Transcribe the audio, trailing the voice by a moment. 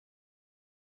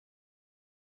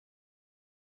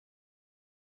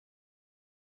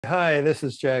Hi, this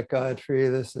is Jack Godfrey.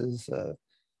 This is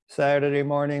Saturday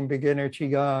morning beginner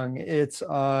Qigong. It's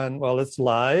on, well, it's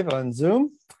live on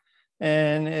Zoom,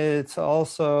 and it's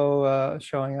also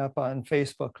showing up on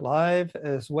Facebook Live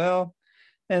as well.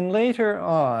 And later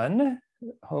on,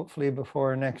 hopefully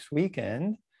before next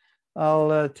weekend,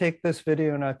 I'll take this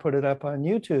video and I put it up on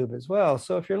YouTube as well.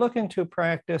 So if you're looking to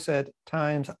practice at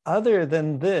times other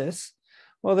than this,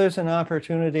 well, there's an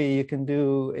opportunity. You can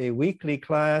do a weekly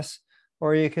class,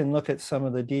 or you can look at some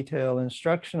of the detailed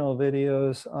instructional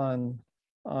videos on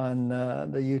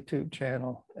the YouTube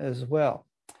channel as well.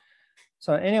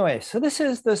 So anyway, so this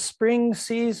is the spring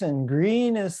season.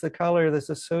 Green is the color that's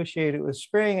associated with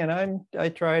spring, and I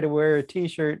try to wear a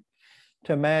t-shirt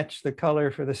to match the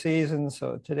color for the season.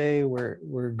 So today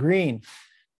we're green,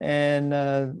 and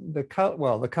the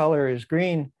color is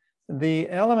green. The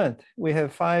element, we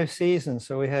have 5 seasons,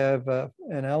 so we have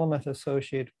an element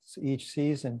associated with each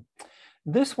season.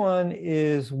 This one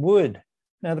is wood.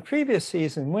 Now the previous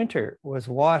season, winter, was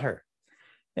water,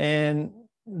 and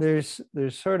there's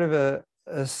sort of a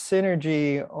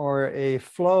synergy or a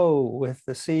flow with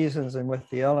the seasons and with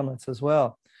the elements as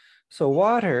well. So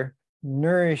water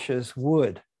nourishes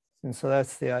wood, and so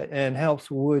that's and helps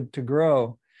wood to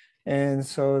grow. And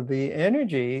so the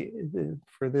energy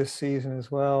for this season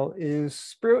as well is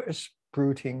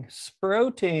sprouting,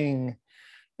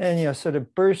 and sort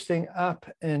of bursting up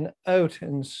and out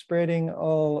and spreading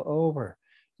all over.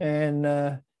 And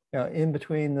in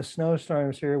between the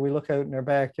snowstorms here, we look out in our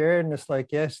backyard and it's like,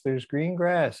 yes, there's green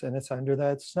grass and it's under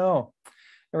that snow.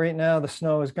 Right now the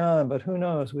snow is gone, but who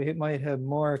knows, we might have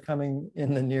more coming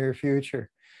in the near future.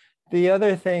 The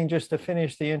other thing, just to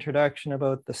finish the introduction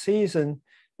about the season,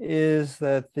 is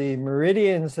that the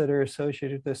meridians that are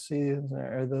associated with this season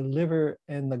are the liver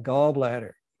and the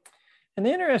gallbladder. And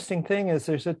the interesting thing is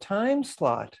there's a time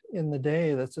slot in the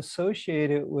day that's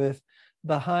associated with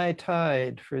the high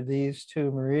tide for these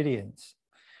 2 meridians.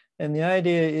 And the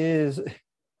idea is,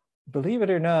 believe it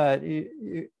or not,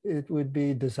 it would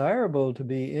be desirable to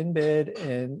be in bed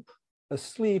and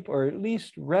asleep, or at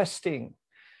least resting,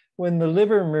 when the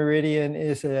liver meridian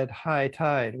is at high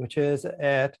tide, which is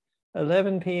at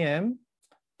 11 p.m.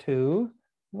 to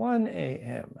 1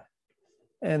 a.m.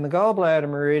 And the gallbladder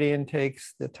meridian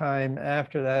takes the time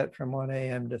after that from 1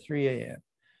 a.m. to 3 a.m.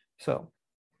 So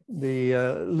the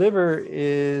liver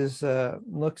is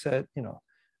looks at,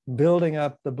 building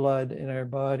up the blood in our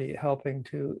body, helping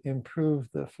to improve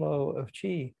the flow of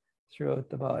qi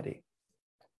throughout the body.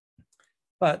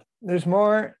 But there's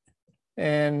more,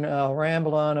 and I'll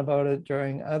ramble on about it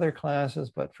during other classes,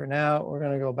 but for now, we're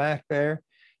going to go back there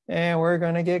and we're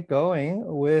going to get going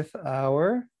with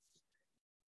our,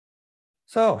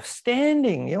 so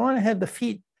standing, you want to have the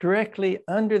feet directly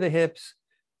under the hips,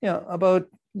 about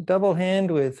double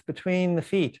hand width between the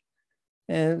feet.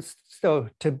 And so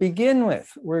to begin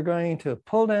with, we're going to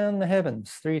pull down the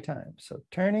heavens 3 times. So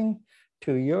turning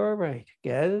to your right,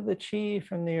 gather the qi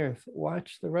from the earth.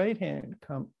 Watch the right hand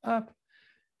come up,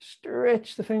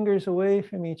 stretch the fingers away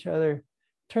from each other,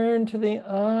 turn to the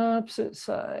opposite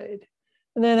side,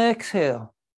 and then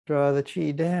exhale, draw the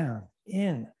qi down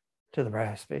in to the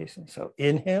brass basin. So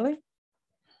inhaling,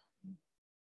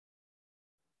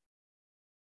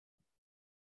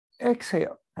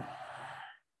 exhale,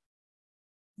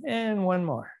 and one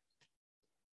more.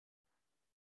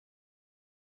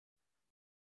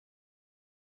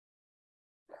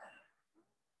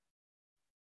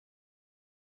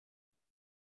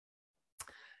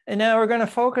 And now we're going to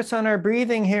focus on our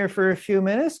breathing here for a few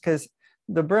minutes, because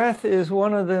the breath is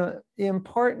one of the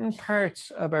important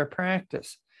parts of our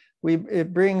practice.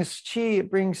 It brings qi,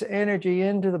 it brings energy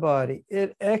into the body.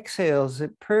 It exhales,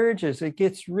 it purges, it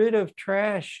gets rid of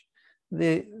trash,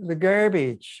 the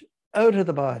garbage out of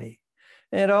the body.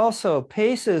 And it also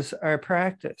paces our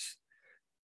practice.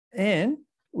 And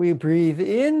we breathe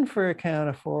in for a count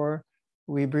of 4.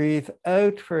 We breathe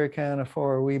out for a count of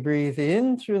 4. We breathe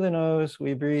in through the nose.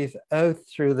 We breathe out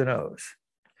through the nose.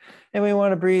 And we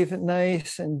want to breathe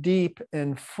nice and deep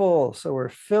and full. So we're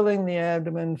filling the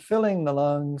abdomen, filling the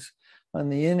lungs on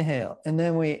the inhale. And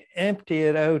then we empty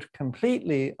it out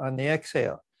completely on the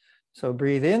exhale. So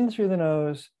breathe in through the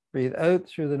nose, breathe out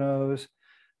through the nose,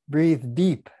 breathe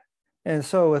deep. And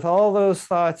so with all those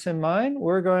thoughts in mind,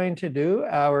 we're going to do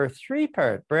our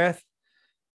 3-part breath.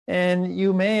 And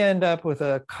you may end up with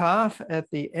a cough at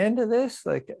the end of this,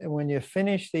 like when you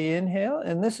finish the inhale.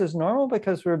 And this is normal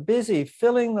because we're busy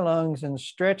filling the lungs and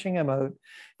stretching them out.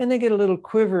 And they get a little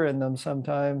quiver in them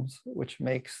sometimes, which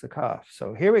makes the cough.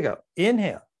 So here we go.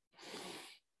 Inhale.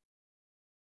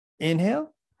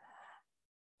 Inhale.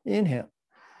 Inhale.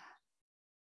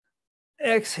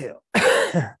 Exhale.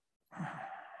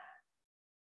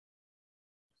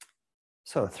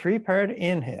 So 3-part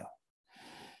inhale.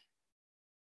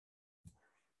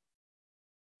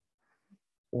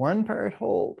 1-part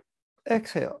hold.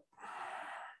 Exhale.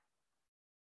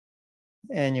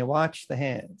 And you watch the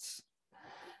hands.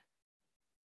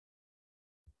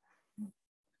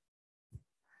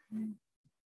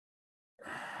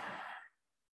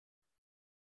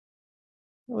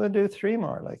 We'll do 3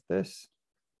 more like this.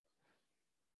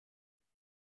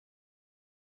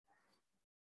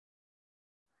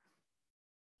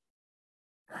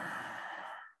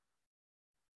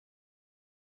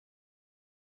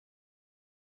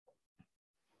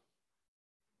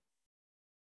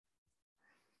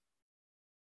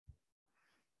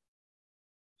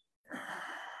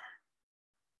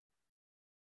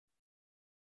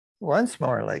 Once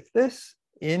more like this,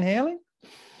 inhaling.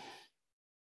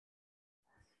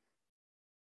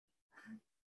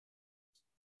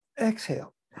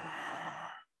 Exhale.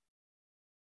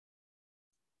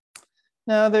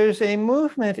 Now there's a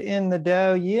movement in the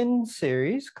Tao Yin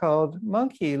series called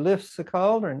Monkey Lifts the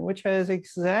Cauldron, which has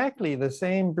exactly the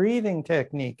same breathing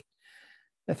technique.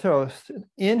 So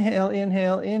inhale,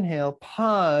 inhale, inhale,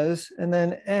 pause, and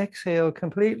then exhale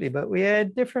completely. But we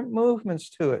add different movements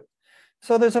to it.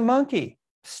 So there's a monkey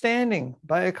standing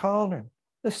by a cauldron.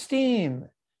 The steam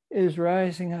is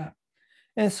rising up.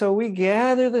 And so we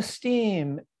gather the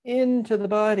steam into the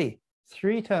body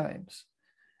 3 times.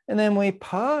 And then we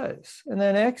pause and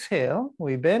then exhale.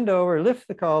 We bend over, lift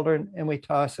the cauldron, and we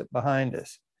toss it behind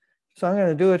us. So I'm going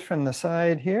to do it from the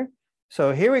side here.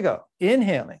 So here we go.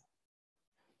 Inhaling.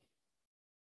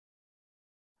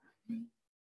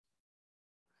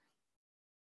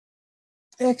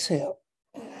 Exhale.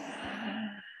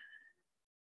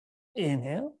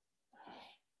 Inhale.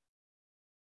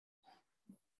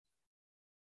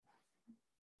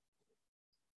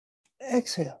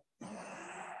 Exhale.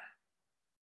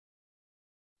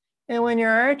 And when you're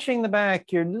arching the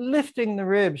back, you're lifting the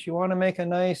ribs. You want to make a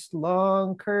nice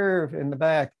long curve in the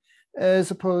back, as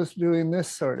opposed to doing this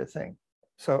sort of thing.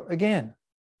 So again.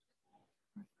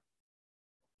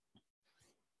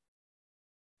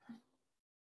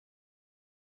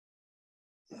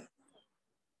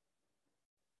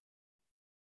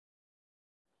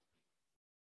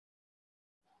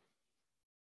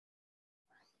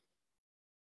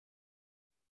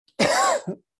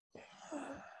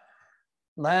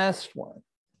 Last one.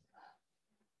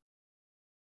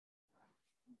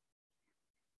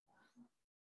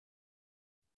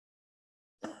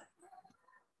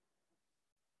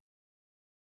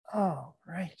 All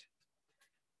right.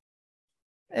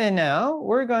 And now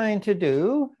we're going to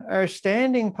do our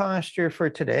standing posture for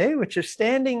today, which is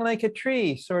standing like a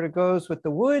tree. Sort of goes with the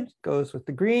wood, goes with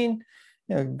the green,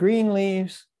 green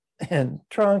leaves and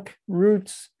trunk,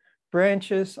 roots,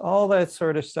 branches, all that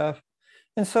sort of stuff.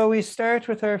 And so we start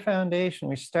with our foundation.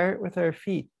 We start with our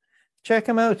feet. Check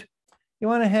them out. You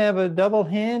want to have a double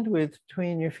hand width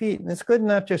between your feet. And it's good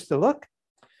enough just to look.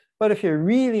 But if you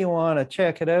really want to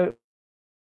check it out,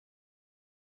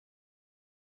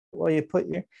 well, you put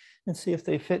your and see if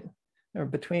they fit or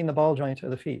between the ball joint of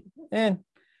the feet. And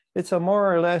it's a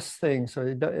more or less thing.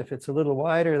 So if it's a little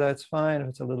wider, that's fine. If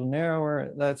it's a little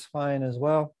narrower, that's fine as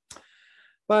well.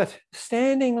 But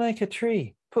standing like a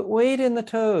tree, put weight in the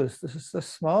toes. This is the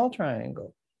small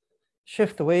triangle.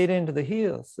 Shift the weight into the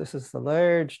heels. This is the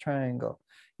large triangle.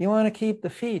 You want to keep the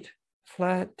feet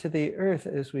flat to the earth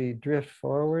as we drift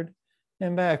forward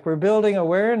and back. We're building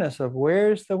awareness of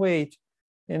where's the weight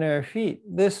in our feet.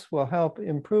 This will help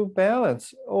improve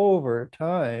balance over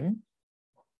time.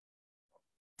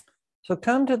 So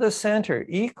come to the center,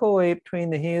 equal weight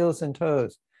between the heels and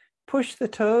toes. Push the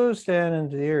toes down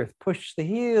into the earth. Push the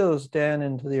heels down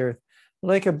into the earth,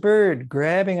 like a bird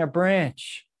grabbing a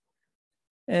branch.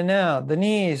 And now the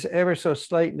knees ever so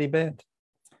slightly bent.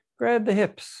 Grab the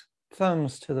hips,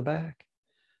 thumbs to the back.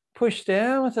 Push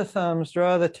down with the thumbs,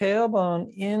 draw the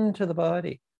tailbone into the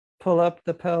body. Pull up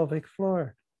the pelvic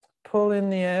floor. Pull in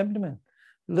the abdomen.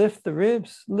 Lift the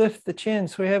ribs, lift the chin.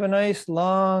 So we have a nice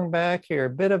long back here, a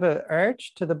bit of an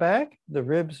arch to the back. The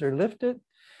ribs are lifted.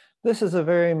 This is a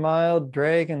very mild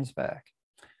dragon's back.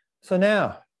 So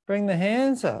now bring the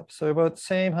hands up. So about the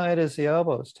same height as the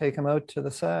elbows. Take them out to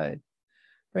the side.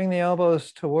 Bring the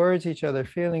elbows towards each other,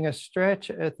 feeling a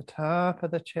stretch at the top of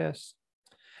the chest.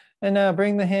 And now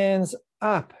bring the hands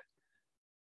up.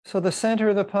 So the center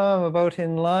of the palm about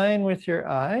in line with your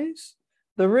eyes,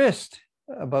 the wrist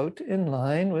about in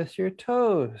line with your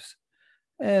toes.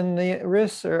 And the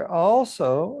wrists are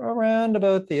also around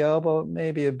about the elbow,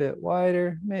 maybe a bit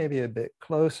wider, maybe a bit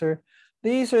closer.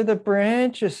 These are the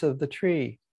branches of the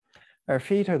tree. Our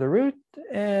feet are the root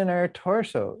and our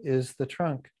torso is the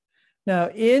trunk. Now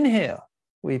inhale,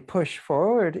 we push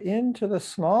forward into the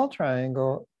small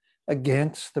triangle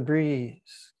against the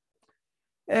breeze.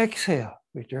 Exhale,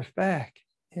 we drift back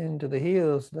into the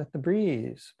heels, let the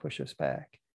breeze push us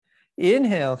back.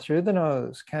 Inhale through the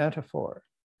nose, count to 4.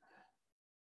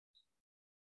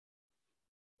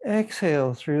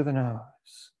 Exhale through the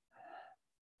nose.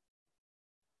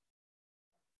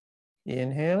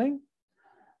 Inhaling.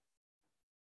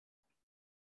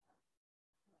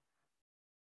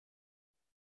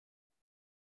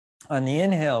 On the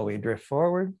inhale, we drift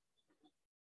forward.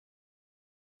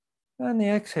 On the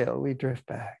exhale, we drift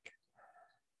back.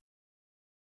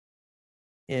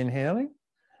 Inhaling.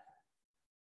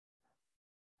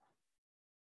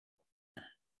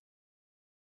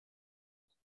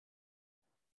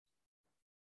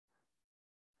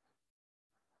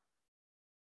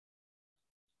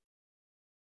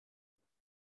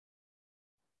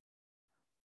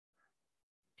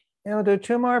 And we'll do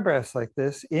 2 more breaths like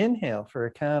this. Inhale for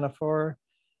a count of 4.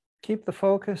 Keep the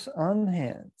focus on the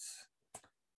hands.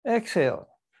 Exhale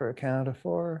for a count of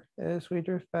 4 as we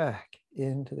drift back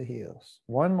into the heels.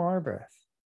 1 more breath.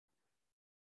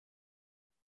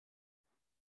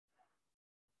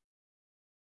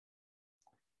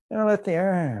 Now let the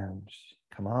arms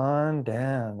come on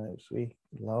down as we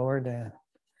lower down.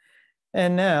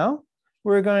 And now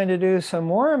we're going to do some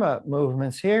warm-up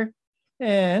movements here.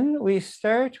 And we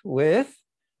start with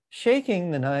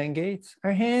shaking the 9 gates.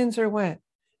 Our hands are wet.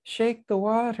 Shake the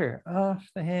water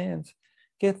off the hands.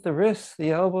 Get the wrists,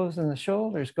 the elbows, and the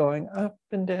shoulders going up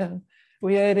and down.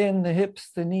 We add in the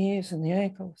hips, the knees, and the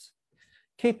ankles.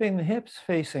 Keeping the hips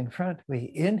facing front,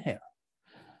 we inhale.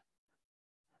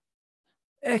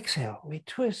 Exhale, we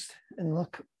twist and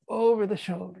look over the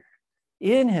shoulder.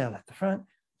 Inhale at the front.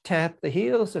 Tap the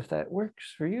heels if that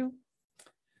works for you.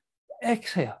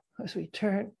 Exhale as we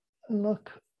turn and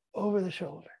look over the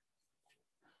shoulder.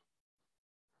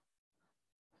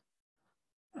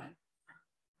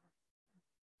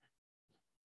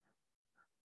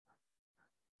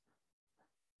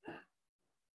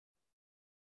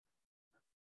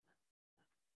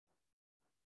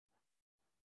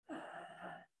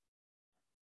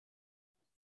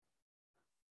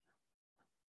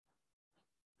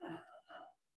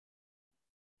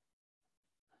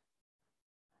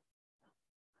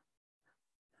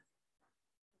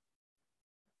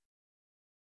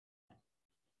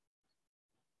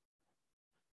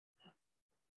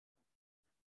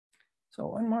 So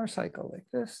 1 more cycle like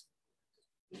this.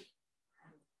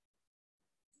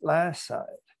 Last side.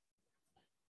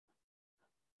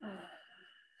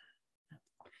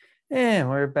 And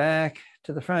we're back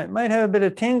to the front. Might have a bit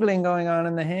of tingling going on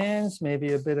in the hands,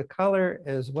 maybe a bit of color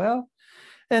as well.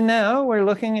 And now we're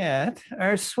looking at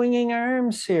our swinging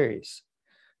arms series.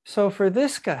 So for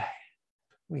this guy,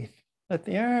 we let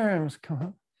the arms come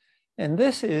up. And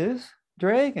this is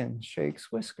dragon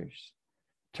shakes whiskers.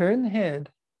 Turn the head.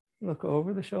 Look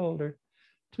over the shoulder.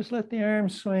 Just let the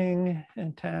arms swing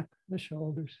and tap the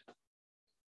shoulders.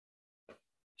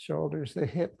 Shoulders, the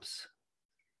hips.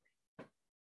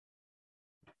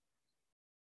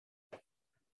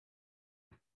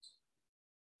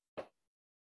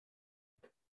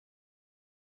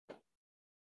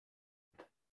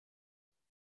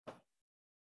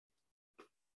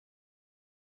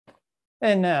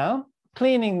 And now,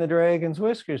 cleaning the dragon's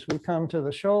whiskers, we come to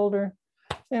the shoulder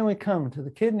and we come to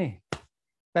the kidney.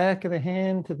 Back of the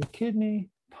hand to the kidney,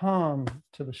 palm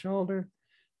to the shoulder.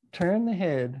 Turn the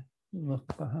head,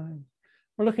 look behind.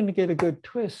 We're looking to get a good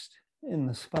twist in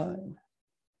the spine.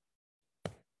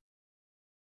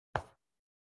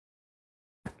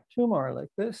 2 more like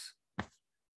this.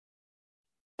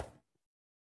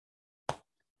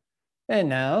 And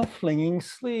now flinging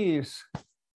sleeves.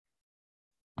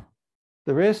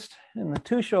 The wrist and the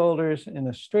 2 shoulders in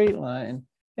a straight line.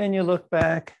 And you look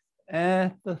back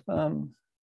at the thumb.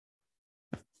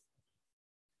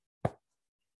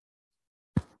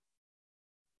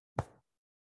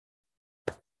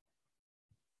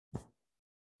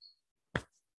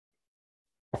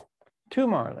 Two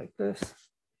more like this.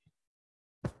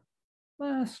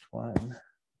 Last one.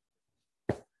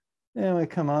 And we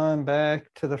come on back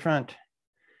to the front.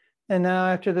 And now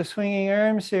after the swinging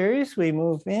arm series, we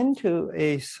move into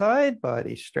a side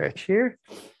body stretch here.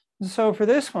 So for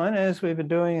this one, as we've been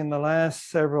doing in the last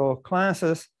several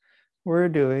classes, we're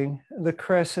doing the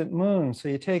crescent moon. So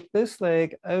you take this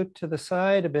leg out to the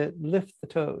side a bit, lift the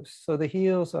toes, so the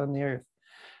heel's on the earth.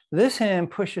 This hand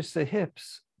pushes the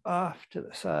hips off to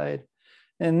the side.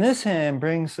 And this hand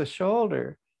brings the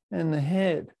shoulder and the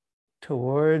head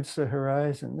towards the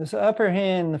horizon. This upper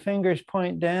hand, the fingers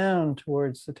point down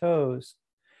towards the toes.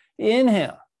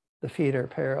 Inhale, the feet are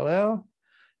parallel.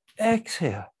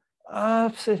 Exhale.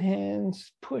 Opposite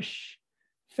hands, push.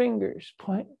 Fingers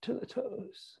point to the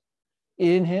toes.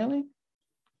 Inhaling.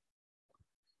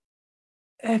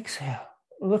 Exhale.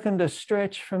 Looking to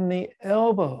stretch from the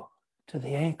elbow to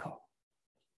the ankle.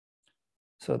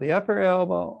 So the upper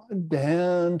elbow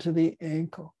down to the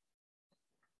ankle.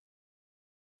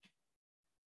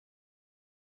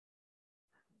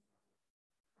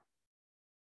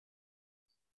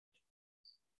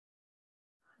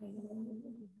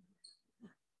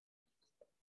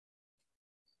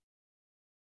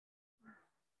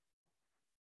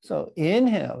 So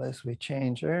inhale as we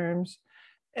change arms.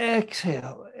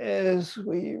 Exhale as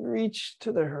we reach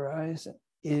to the horizon.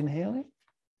 Inhaling.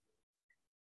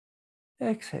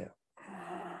 Exhale.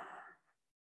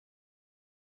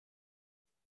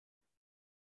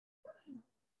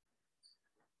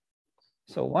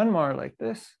 So one more like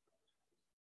this.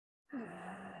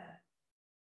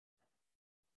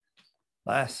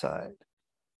 Last side.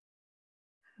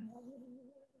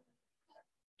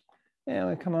 And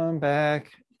we come on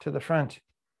back to the front.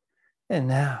 And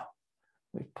now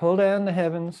we pull down the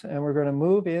heavens and we're going to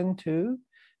move into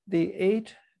the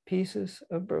 8 pieces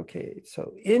of brocade.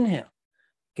 So inhale,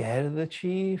 gather the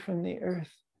chi from the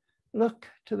earth. Look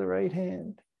to the right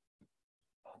hand.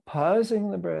 Pausing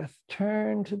the breath,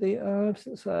 turn to the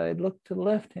opposite side, look to the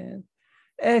left hand.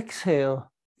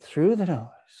 Exhale through the nose.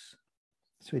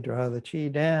 So we draw the chi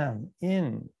down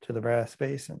into the brass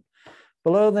basin.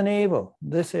 Below the navel,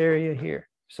 this area here.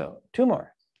 So 2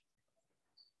 more.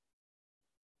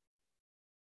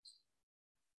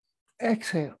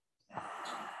 Exhale.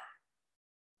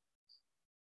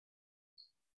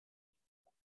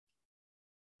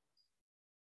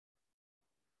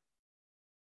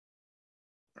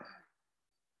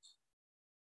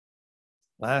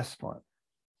 Last one.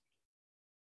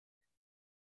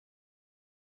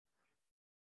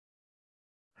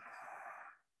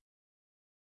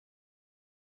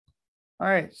 All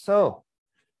right, so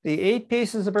the 8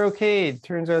 pieces of brocade,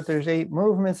 turns out there's 8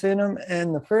 movements in them.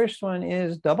 And the first one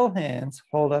is double hands,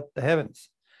 hold up the heavens.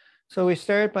 So we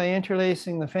start by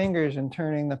interlacing the fingers and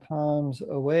turning the palms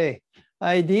away.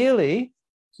 Ideally,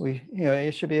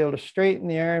 you should be able to straighten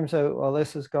the arms out while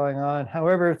this is going on.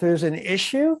 However, if there's an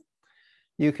issue,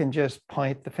 you can just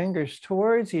point the fingers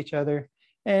towards each other.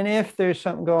 And if there's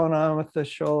something going on with the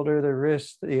shoulder, the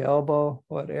wrist, the elbow,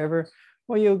 whatever,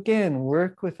 well, you again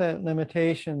work with that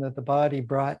limitation that the body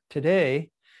brought today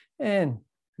and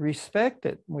respect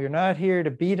it. We're not here to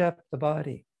beat up the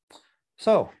body.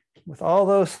 So with all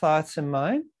those thoughts in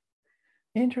mind,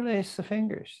 interlace the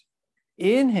fingers.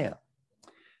 Inhale.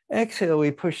 Exhale,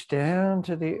 we push down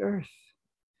to the earth.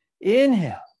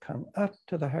 Inhale, come up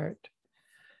to the heart.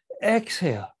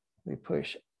 Exhale, we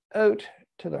push out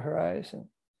to the horizon.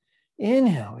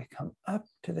 Inhale, we come up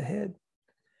to the head.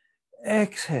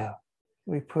 Exhale,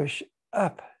 we push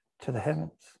up to the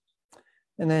heavens.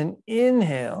 And then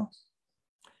inhale,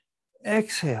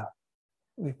 exhale,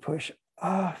 we push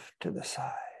off to the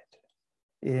side.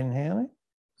 Inhaling.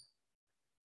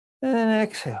 And then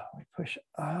exhale, we push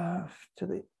off to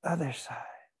the other side.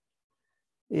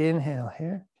 Inhale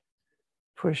here,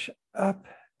 push up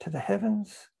to the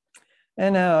heavens.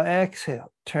 And now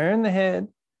exhale, turn the head,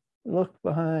 look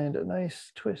behind, a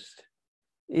nice twist.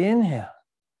 Inhale.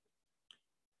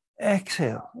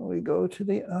 Exhale, we go to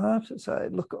the opposite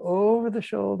side, look over the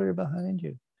shoulder behind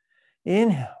you.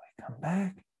 Inhale, we come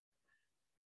back.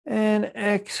 And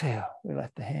exhale, we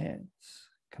let the hands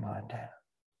come on down.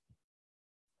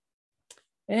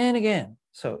 And again,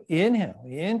 so inhale,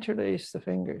 we interlace the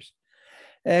fingers.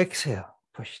 Exhale,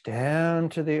 push down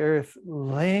to the earth,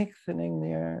 lengthening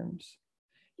the arms.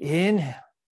 Inhale,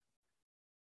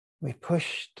 we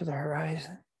push to the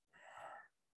horizon.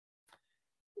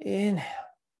 Inhale,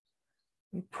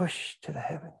 we push to the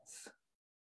heavens.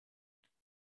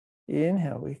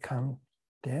 Inhale, we come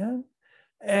down.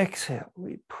 Exhale,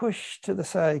 we push to the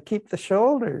side. Keep the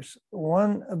shoulders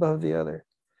one above the other.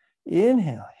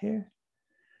 Inhale here.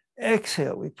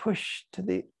 Exhale, we push to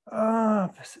the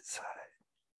opposite side.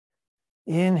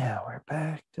 Inhale, we're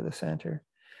back to the center.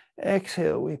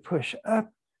 Exhale, we push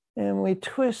up and we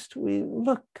twist, we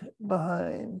look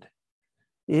behind.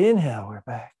 Inhale, we're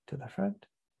back to the front.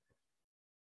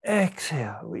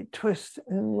 Exhale, we twist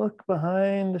and look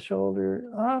behind the shoulder,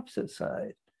 opposite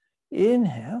side.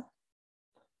 Inhale.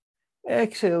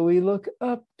 Exhale, we look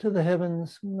up to the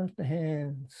heavens, let the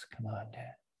hands come on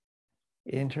down.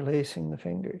 Interlacing the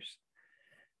fingers.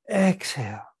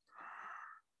 Exhale.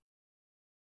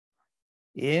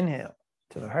 Inhale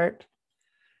to the heart.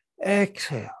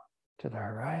 Exhale to the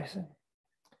horizon.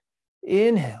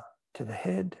 Inhale to the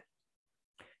head.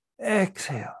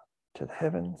 Exhale to the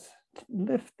heavens.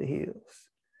 Lift the heels.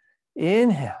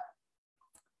 Inhale.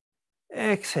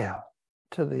 Exhale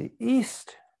to the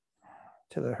east,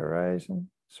 to the horizon,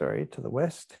 sorry, to the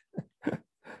west.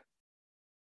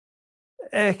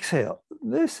 Exhale.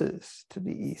 This is to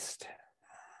the east.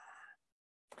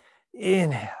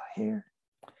 Inhale here.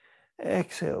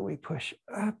 Exhale, we push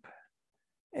up.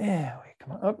 And we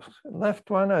come up. Left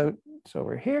one out. So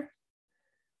we're here.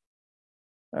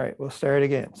 All right, we'll start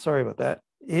again. Sorry about that.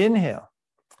 Inhale.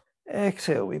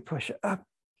 Exhale, we push up.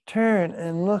 Turn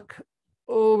and look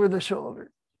over the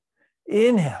shoulder.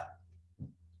 Inhale.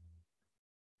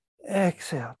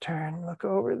 Exhale, turn, look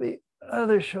over the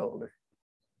other shoulder.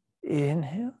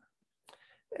 Inhale.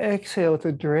 Exhale, with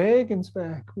the dragon's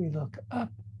back, we look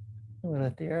up and we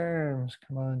let the arms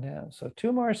come on down. So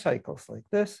 2 more cycles like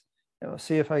this, and we'll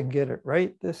see if I can get it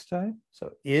right this time.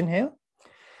 So inhale.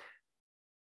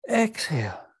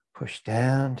 Exhale, push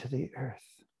down to the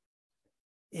earth.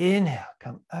 Inhale,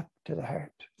 come up to the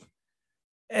heart.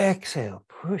 Exhale,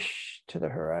 push to the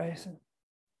horizon.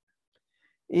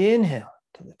 Inhale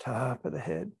to the top of the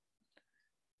head.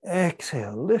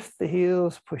 Exhale, lift the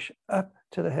heels, push up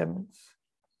to the heavens.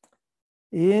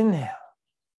 Inhale.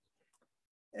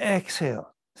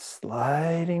 Exhale,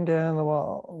 sliding down the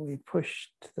wall, we push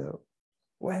to the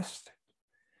west.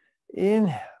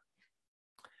 Inhale.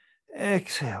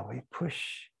 Exhale, we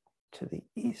push to the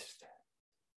east.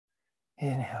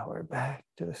 Inhale, we're back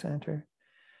to the center.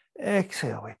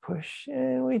 Exhale, we push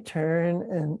and we turn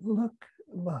and look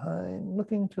behind,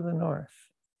 looking to the north.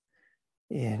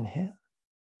 Inhale.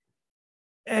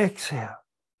 Exhale,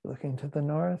 looking to the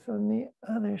north on the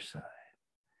other side.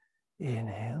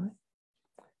 Inhaling.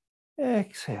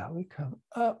 Exhale, we come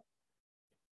up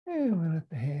and we let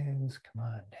the hands come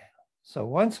on down. So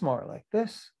once more like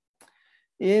this.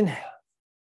 Inhale.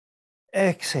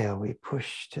 Exhale, we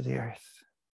push to the earth.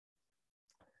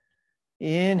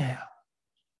 Inhale.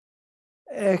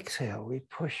 Exhale, we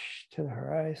push to the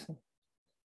horizon.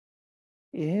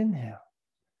 Inhale.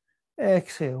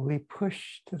 Exhale, we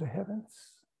push to the heavens.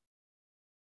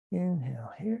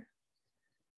 Inhale here.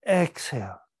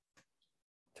 Exhale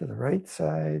to the right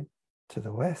side, to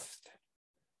the west.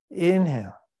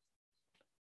 Inhale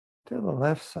to the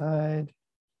left side,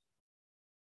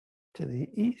 to the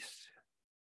east.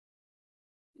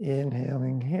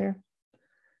 Inhaling here.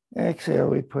 Exhale,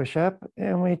 we push up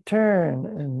and we turn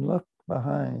and look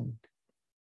behind.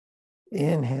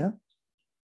 Inhale.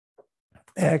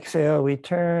 Exhale, we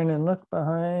turn and look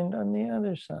behind on the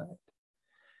other side.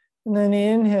 And then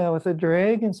inhale with the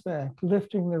dragon's back,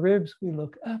 lifting the ribs, we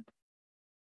look up.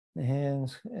 The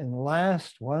hands, and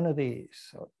last one of these.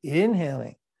 So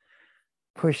inhaling,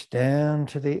 push down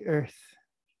to the earth.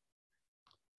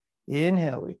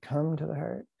 Inhale, we come to the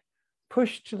heart.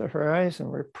 Push to the horizon,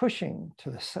 we're pushing to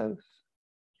the south.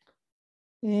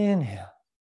 Inhale.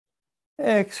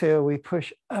 Exhale, we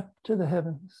push up to the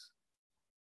heavens.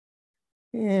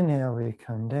 Inhale, we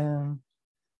come down.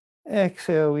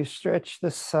 Exhale, we stretch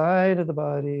the side of the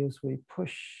body as we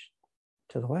push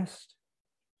to the west.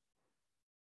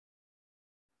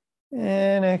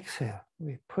 And exhale,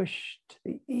 we push to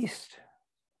the east.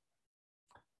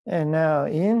 And now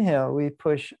inhale, we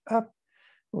push up,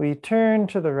 we turn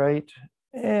to the right,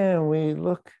 and we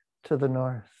look to the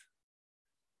north.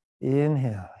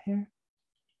 Inhale here.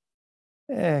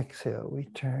 Exhale, we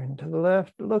turn to the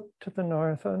left, look to the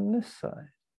north on this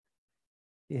side.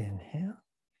 Inhale.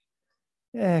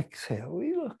 Exhale,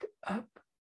 we look up,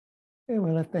 and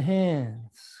we let the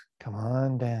hands come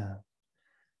on down.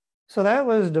 So that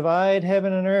was Divide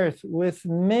Heaven and Earth with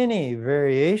many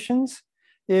variations.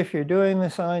 If you're doing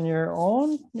this on your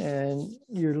own and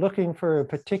you're looking for a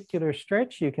particular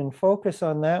stretch, you can focus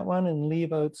on that one and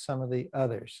leave out some of the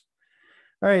others.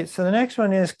 All right, so the next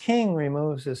one is King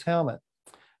removes his helmet.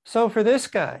 So for this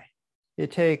guy, you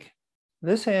take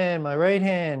this hand, my right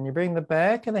hand, you bring the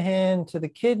back of the hand to the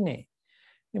kidney.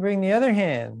 You bring the other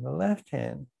hand, the left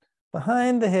hand,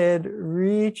 behind the head,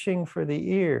 reaching for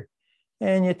the ear.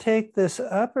 And you take this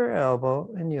upper elbow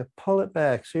and you pull it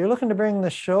back. So you're looking to bring the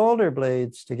shoulder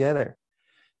blades together.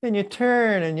 And you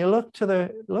turn and you look to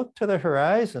the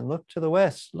horizon, look to the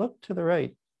west, look to the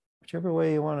right, whichever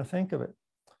way you want to think of it.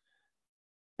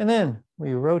 And then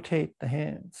we rotate the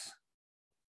hands.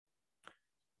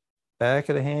 Back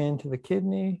of the hand to the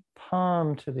kidney,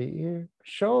 palm to the ear,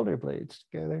 shoulder blades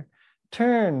together.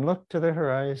 Turn, look to the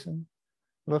horizon,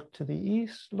 look to the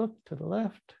east, look to the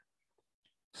left.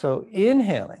 So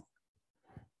inhaling,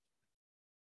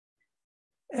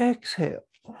 exhale.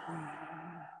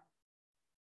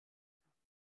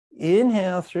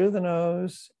 Inhale through the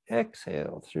nose,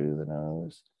 exhale through the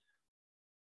nose.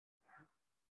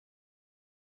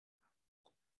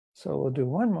 So we'll do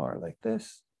one more like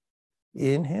this.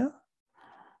 Inhale.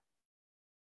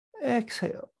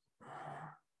 Exhale.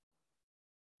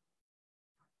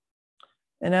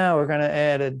 And now we're going to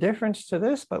add a difference to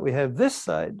this, but we have this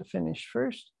side to finish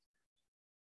first.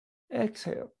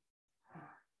 Exhale.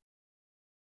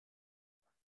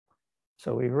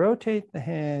 So we rotate the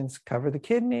hands, cover the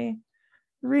kidney,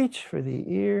 reach for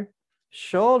the ear,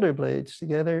 shoulder blades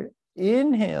together.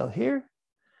 Inhale here.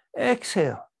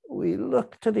 Exhale. We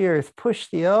look to the earth, push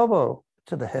the elbow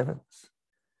to the heavens.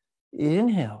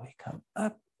 Inhale, we come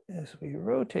up as we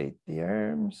rotate the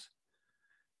arms.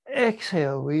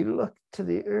 Exhale, we look to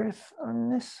the earth on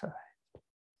this side.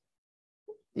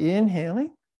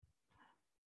 Inhaling.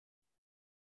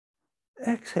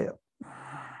 Exhale.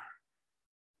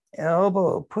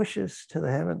 Elbow pushes to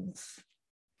the heavens.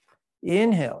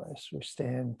 Inhale as we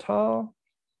stand tall.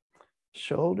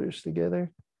 Shoulders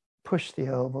together. Push the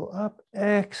elbow up.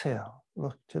 Exhale.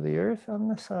 Look to the earth on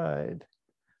the side.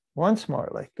 Once more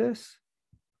like this.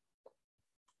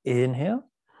 Inhale.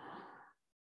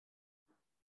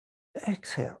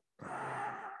 Exhale.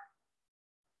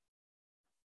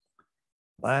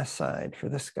 Last side for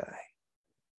this guy.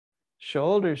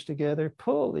 Shoulders together.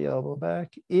 Pull the elbow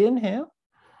back. Inhale.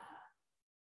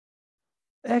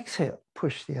 Exhale.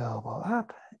 Push the elbow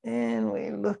up. And we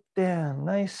look down.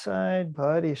 Nice side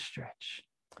body stretch.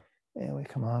 And we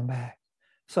come on back.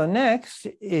 So next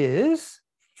is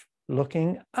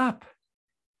looking up.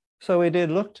 So we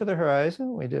did look to the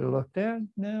horizon. We did a look down.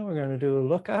 Now we're going to do a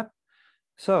look up.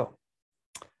 So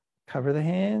cover the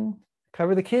hand,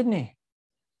 cover the kidney.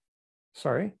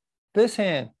 Sorry, this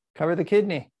hand, cover the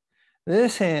kidney.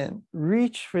 This hand,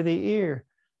 reach for the ear.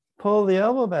 Pull the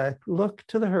elbow back, look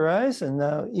to the horizon.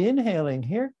 Now inhaling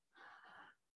here.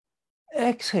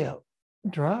 Exhale,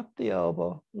 drop the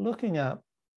elbow, looking up.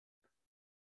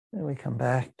 Then we come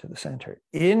back to the center.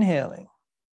 Inhaling.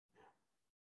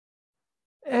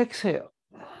 Exhale.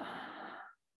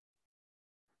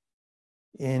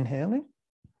 Inhaling.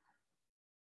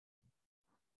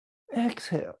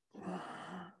 Exhale.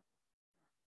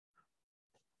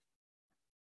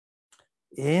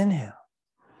 Inhale.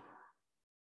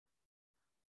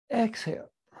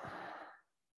 Exhale.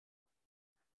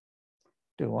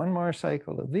 Do one more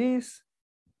cycle of these.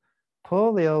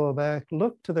 Pull the elbow back,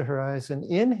 look to the horizon,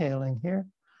 inhaling here.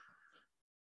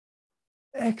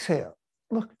 Exhale,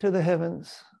 look to the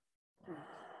heavens.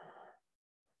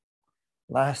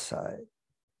 Last side.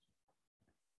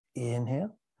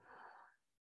 Inhale.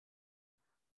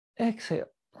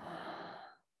 Exhale.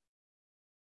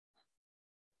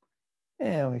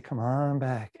 And we come on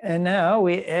back. And now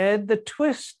we add the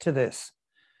twist to this.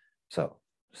 So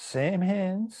same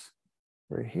hands.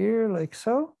 We're here like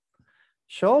so.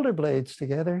 Shoulder blades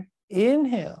together.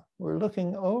 Inhale. We're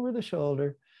looking over the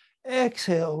shoulder.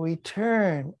 Exhale. We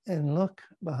turn and look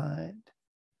behind.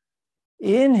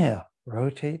 Inhale.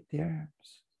 Rotate the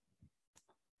arms.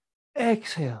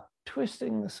 Exhale.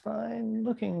 Twisting the spine,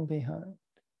 looking behind.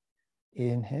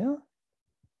 Inhale.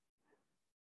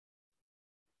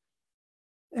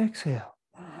 Exhale.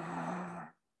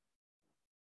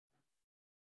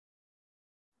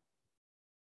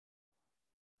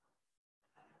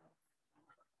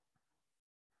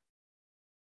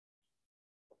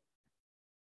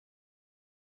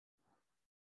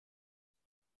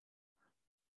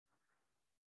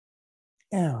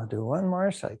 And I'll do one more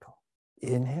cycle.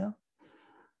 Inhale.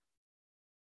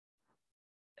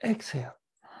 Exhale.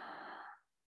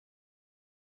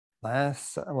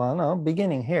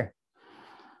 Beginning here.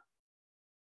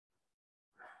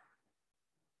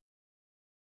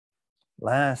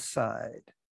 Last side.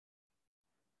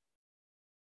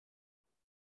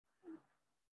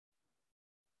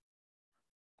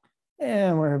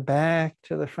 And we're back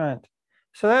to the front.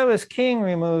 So that was King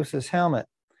removes his helmet.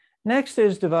 Next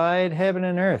is divide heaven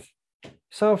and earth.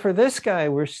 So for this guy,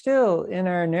 we're still in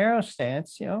our narrow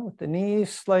stance, with the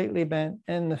knees slightly bent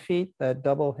and the feet, that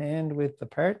double hand width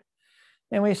apart.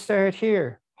 And we start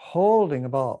here, holding a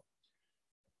ball.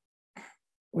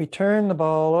 We turn the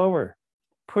ball over,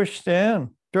 push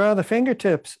down, draw the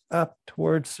fingertips up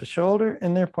towards the shoulder,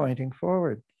 and they're pointing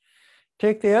forward.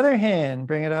 Take the other hand,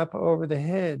 bring it up over the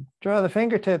head, draw the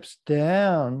fingertips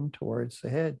down towards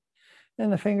the head.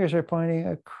 And the fingers are pointing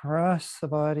across the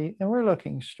body, and we're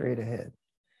looking straight ahead.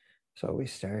 So we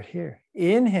start here.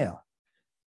 Inhale.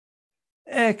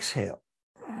 Exhale.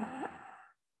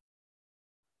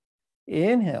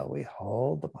 Inhale, we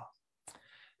hold the ball.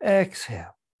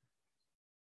 Exhale.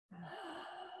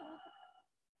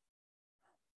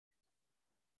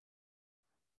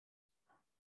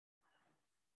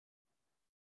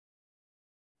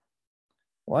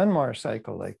 One more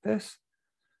cycle like this.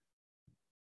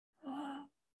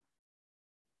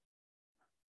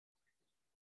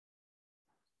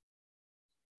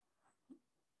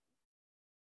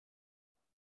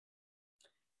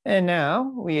 And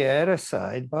now we add a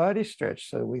side body stretch.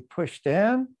 So we push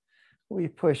down, we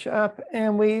push up,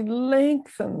 and we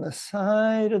lengthen the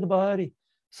side of the body.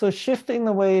 So shifting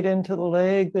the weight into the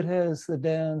leg that has the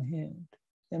down hand.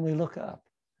 And we look up.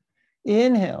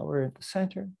 Inhale, we're at the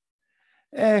center.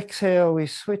 Exhale, we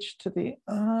switch to the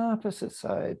opposite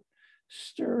side,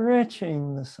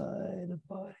 stretching the side of the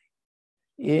body.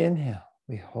 Inhale,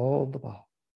 we hold the ball.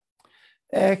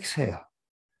 Exhale,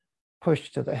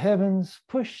 push to the heavens,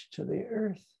 push to the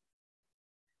earth.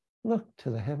 Look to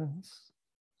the heavens.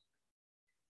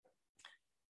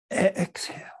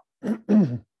 Exhale.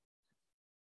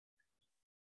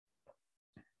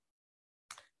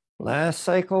 Last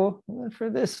cycle for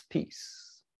this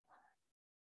piece.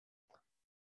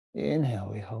 Inhale,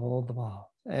 we hold the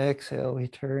ball. Exhale, we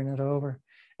turn it over.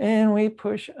 And we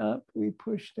push up, we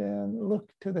push down,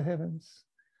 look to the heavens.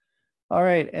 All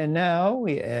right, and now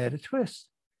we add a twist.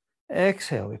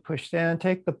 Exhale, we push down,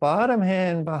 take the bottom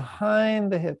hand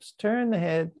behind the hips, turn the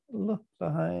head, look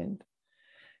behind.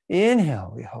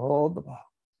 Inhale, we hold the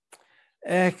ball.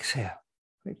 Exhale,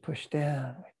 we push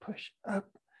down, we push up,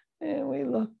 and we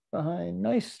look behind.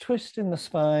 Nice twist in the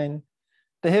spine.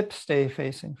 The hips stay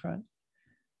facing front.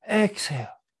 Exhale.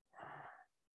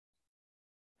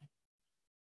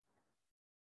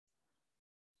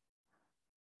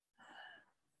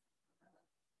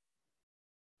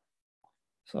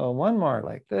 So one more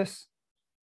like this.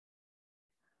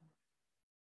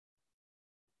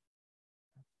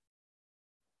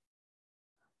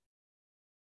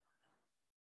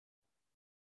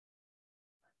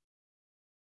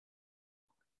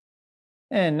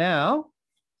 And now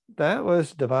that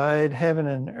was divide heaven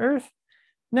and earth.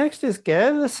 Next is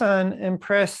gather the sun and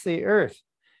press the earth.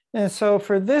 And so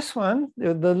for this one,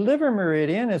 the liver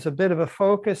meridian is a bit of a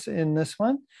focus in this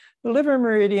one. The liver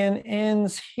meridian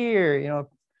ends here,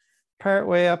 part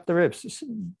way up the ribs,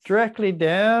 directly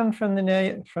down from the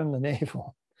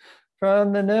navel,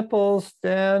 from the nipples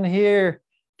down here,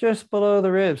 just below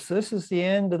the ribs. This is the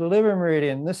end of the liver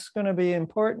meridian. This is going to be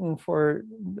important for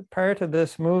part of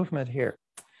this movement here.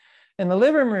 And the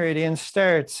liver meridian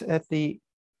starts at the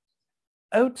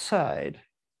outside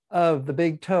of the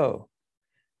big toe.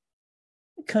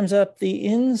 It comes up the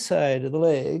inside of the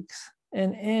legs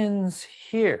and ends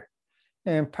here.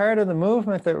 And part of the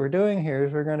movement that we're doing here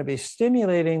is we're going to be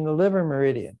stimulating the liver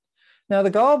meridian. Now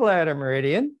the gallbladder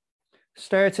meridian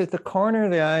starts at the corner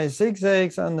of the eye,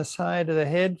 zigzags on the side of the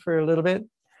head for a little bit,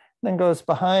 then goes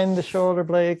behind the shoulder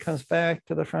blade, comes back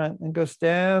to the front, and goes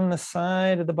down the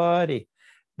side of the body,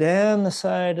 down the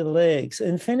side of the legs,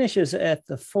 and finishes at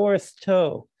the fourth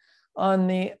toe on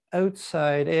the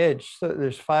outside edge. So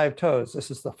there's 5 toes.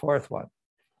 This is the 4th one.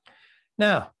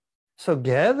 Now, so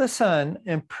gather the sun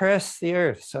and press the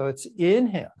earth. So it's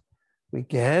inhale. We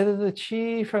gather the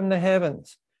chi from the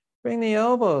heavens. Bring the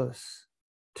elbows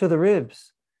to the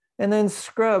ribs, and then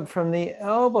scrub from the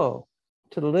elbow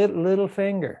to the little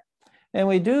finger. And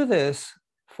we do this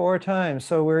 4 times.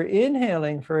 So we're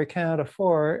inhaling for a count of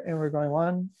 4, and we're going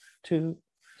 1, 2,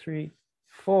 3,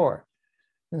 4.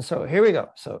 And so here we go.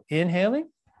 So inhaling,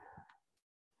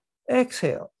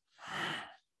 exhale.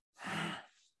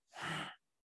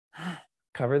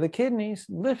 Cover the kidneys,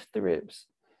 lift the ribs.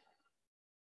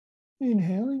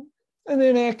 Inhaling, and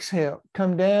then exhale.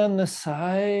 Come down the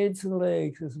sides of the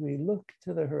legs as we look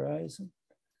to the horizon.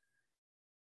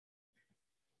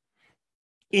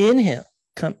 Inhale,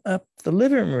 come up the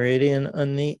liver meridian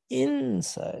on the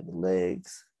inside of the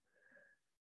legs.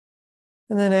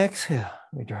 And then exhale,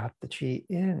 we drop the chi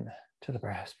in to the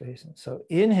brass basin. So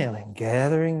inhaling,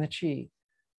 gathering the chi.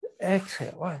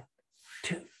 Exhale, 1,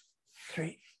 2,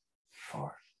 3,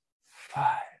 4,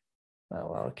 5. Oh,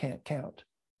 well, I can't count.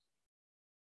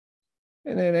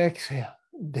 And then exhale,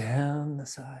 down the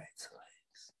sides of the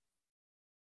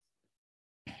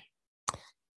legs.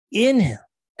 Inhale,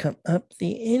 come up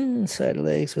the inside of the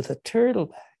legs with a turtle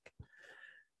back.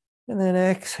 And then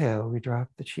exhale, we drop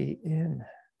the chi in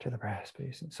to the brass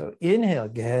basin. So inhale,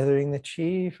 gathering the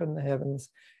chi from the heavens.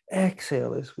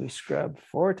 Exhale as we scrub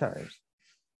 4 times.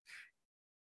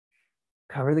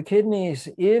 Cover the kidneys,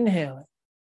 inhaling.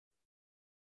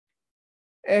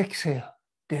 Exhale,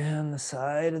 down the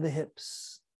side of the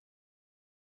hips,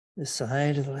 the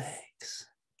side of the legs.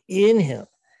 Inhale,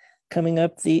 coming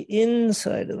up the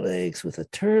inside of the legs with a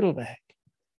turtle back,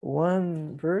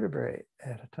 1 vertebrae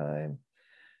at a time.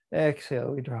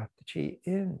 Exhale, we drop the chi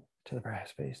in to the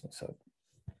brass basin. So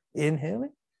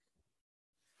inhaling,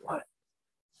 1,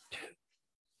 2,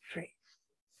 3,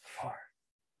 4.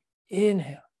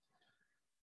 Inhale.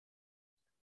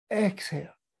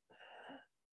 Exhale.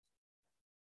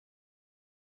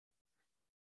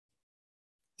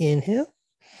 Inhale.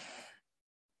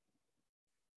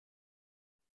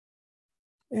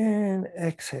 And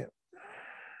exhale.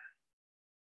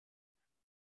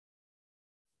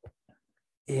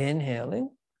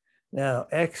 Inhaling. Now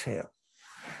exhale.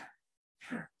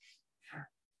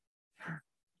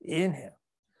 Inhale.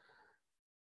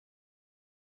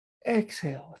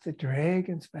 Exhale. With the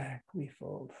dragon's back, we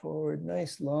fold forward.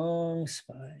 Nice long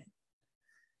spine.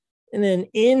 And then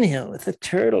inhale with the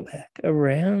turtle back, a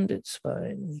rounded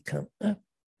spine. We come up.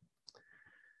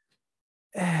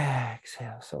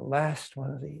 Exhale. So last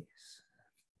one of these.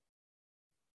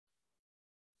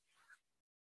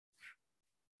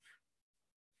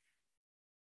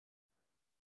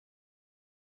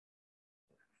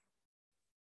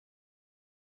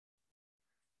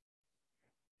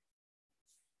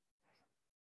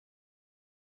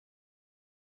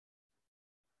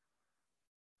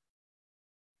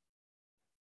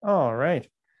 All right.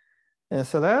 And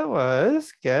so that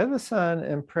was gather the sun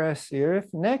and press the earth.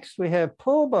 Next, we have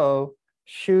pull bow,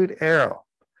 shoot arrow.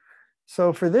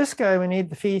 So for this guy, we need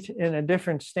the feet in a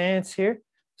different stance here.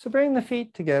 So bring the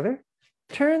feet together,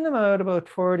 turn them out about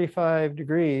 45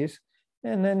 degrees,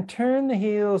 and then turn the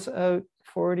heels out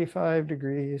 45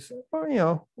 degrees,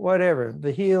 or, whatever.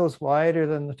 The heels wider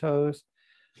than the toes.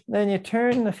 Then you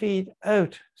turn the feet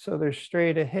out so they're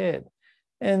straight ahead.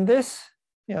 And this,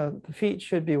 the feet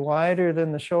should be wider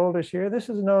than the shoulders here. This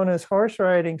is known as horse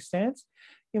riding stance.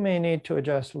 You may need to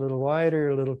adjust a little wider,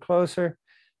 a little closer.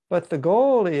 But the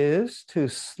goal is to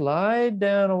slide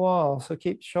down a wall. So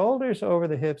keep shoulders over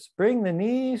the hips, bring the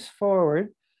knees forward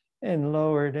and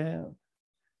lower down.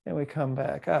 And we come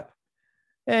back up.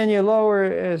 And you lower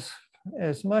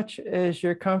as much as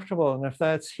you're comfortable. And if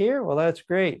that's here, well, that's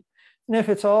great. And if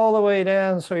it's all the way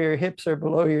down so your hips are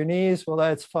below your knees, well,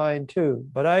 that's fine too.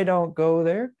 But I don't go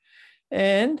there.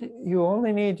 And you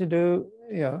only need to do,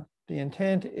 the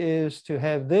intent is to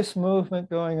have this movement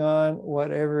going on,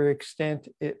 whatever extent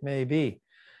it may be.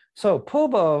 So pull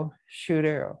bow, shoot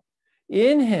arrow.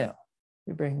 Inhale,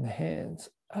 we bring the hands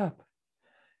up.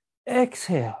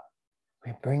 Exhale,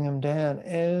 we bring them down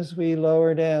as we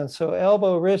lower down. So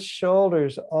elbow, wrist,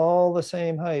 shoulders, all the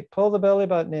same height. Pull the belly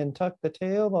button in, tuck the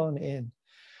tailbone in.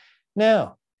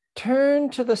 Now, turn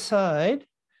to the side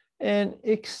and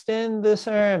extend this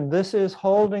arm. This is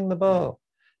holding the bow.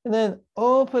 And then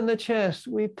open the chest.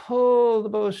 We pull the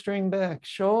bowstring back.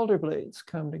 Shoulder blades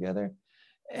come together.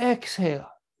 Exhale,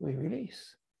 we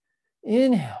release.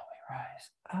 Inhale, we rise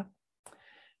up.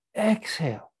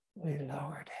 Exhale, we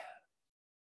lower down.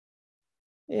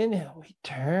 Inhale, we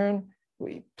turn.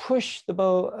 We push the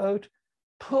bow out.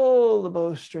 Pull the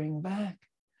bowstring back.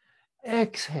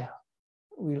 Exhale,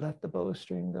 we let the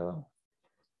bowstring go.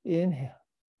 Inhale.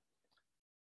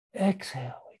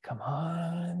 Exhale, we come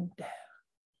on down.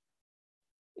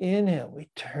 Inhale, we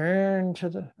turn to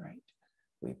the right.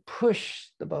 We push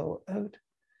the bow out.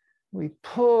 We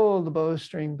pull the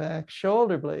bowstring back.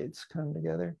 Shoulder blades come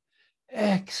together.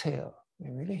 Exhale,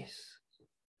 we release.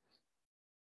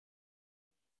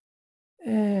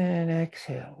 And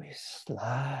exhale, we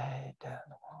slide down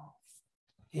the wall.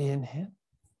 Inhale.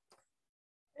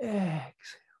 Exhale.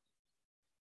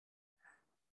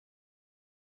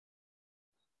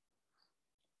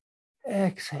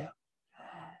 Exhale.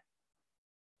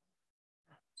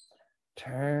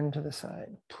 Turn to the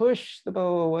side. Push the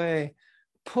bow away.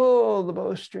 Pull the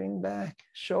bowstring back.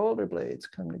 Shoulder blades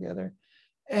come together.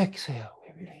 Exhale,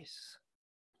 we release.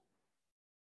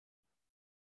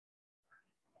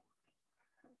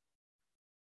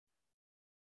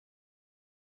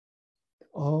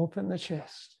 Open the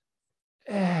chest.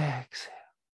 Exhale.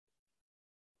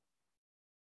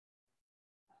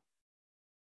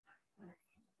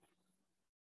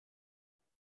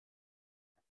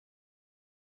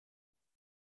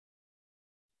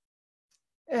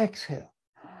 Exhale.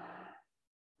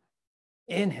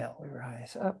 Inhale, we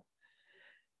rise up.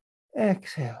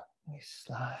 Exhale, we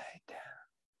slide down.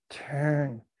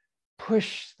 Turn,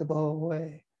 push the bow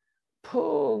away.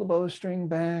 Pull the bowstring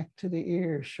back to the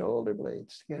ear, shoulder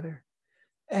blades together.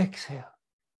 Exhale.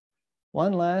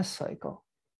 One last cycle.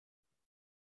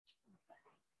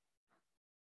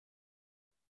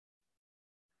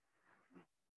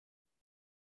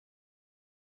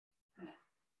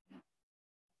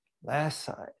 Last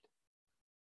side.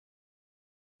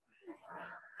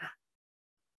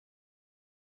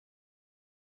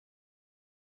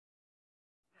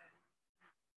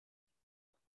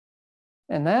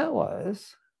 And that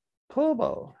was pull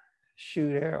bow,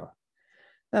 shoot arrow.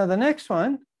 Now the next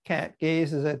one, cat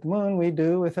gazes at the moon, we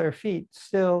do with our feet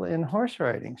still in horse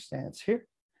riding stance here.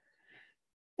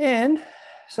 And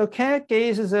so cat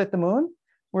gazes at the moon.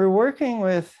 We're working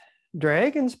with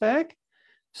dragon's back.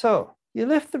 So You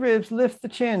lift the ribs, lift the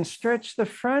chin, stretch the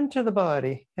front of the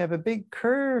body, have a big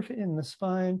curve in the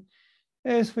spine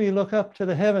as we look up to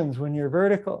the heavens when you're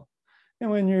vertical. And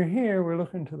when you're here, we're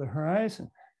looking to the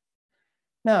horizon.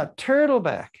 Now, turtle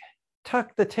back,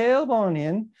 tuck the tailbone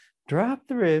in, drop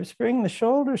the ribs, bring the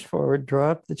shoulders forward,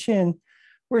 drop the chin.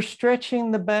 We're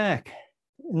stretching the back,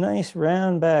 nice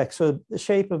round back, so the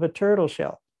shape of a turtle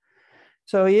shell.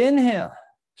 So inhale,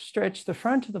 stretch the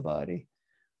front of the body,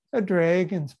 a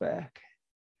dragon's back,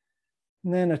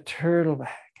 and then a turtle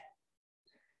back.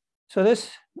 So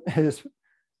this is,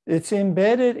 it's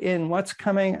embedded in what's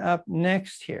coming up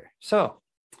next here. So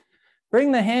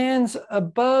bring the hands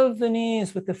above the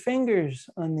knees with the fingers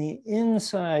on the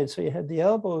inside. So you have the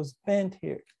elbows bent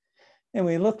here. And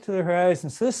we look to the horizon.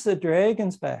 So this is a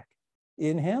dragon's back.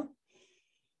 Inhale.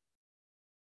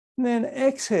 And then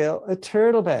exhale, a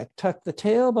turtle back. Tuck the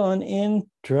tailbone in,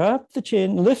 drop the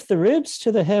chin, lift the ribs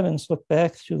to the heavens, look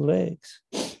back through the legs.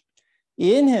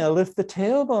 Inhale, lift the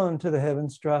tailbone to the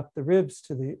heavens, drop the ribs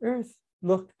to the earth,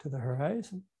 look to the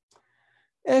horizon.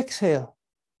 Exhale,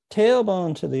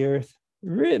 tailbone to the earth,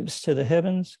 ribs to the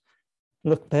heavens,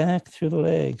 look back through the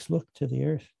legs, look to the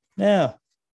earth.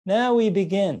 Now we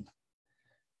begin.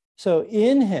 So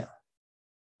inhale,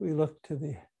 we look to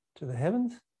the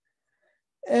heavens.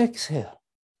 Exhale,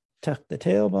 tuck the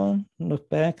tailbone, look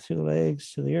back through the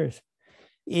legs to the earth.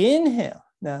 Inhale,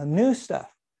 now new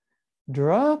stuff.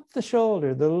 Drop the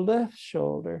shoulder, the left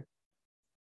shoulder.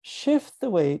 Shift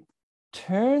the weight,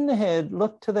 turn the head,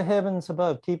 look to the heavens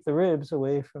above. Keep the ribs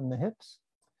away from the hips.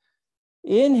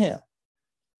 Inhale,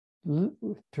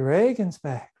 dragon's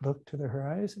back, look to the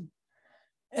horizon.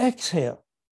 Exhale,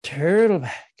 turtle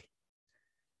back.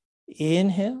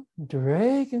 Inhale,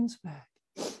 dragon's back.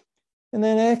 And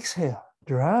then exhale,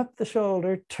 drop the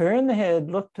shoulder, turn the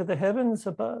head, look to the heavens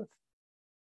above.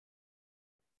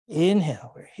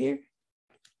 Inhale, we're here.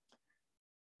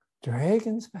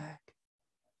 Dragon's back.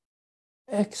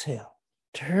 Exhale,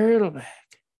 turtle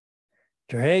back.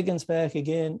 Dragon's back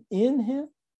again. Inhale.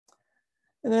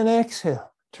 And then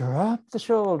exhale, drop the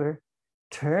shoulder,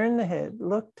 turn the head,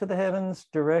 look to the heavens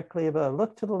directly above.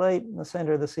 Look to the light in the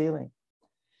center of the ceiling.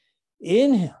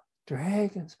 Inhale,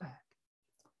 dragon's back.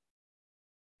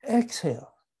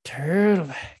 Exhale, turtle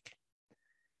back.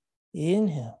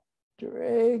 Inhale,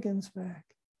 dragon's back.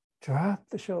 Drop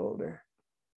the shoulder,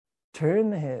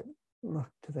 turn the head, look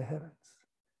to the heavens.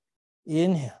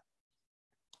 Inhale,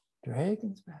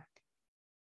 dragon's back.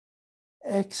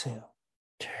 Exhale,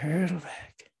 turtle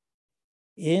back.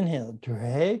 Inhale,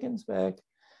 dragon's back.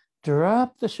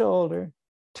 Drop the shoulder,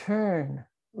 turn,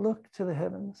 look to the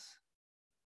heavens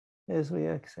as we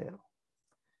exhale.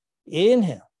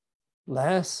 Inhale,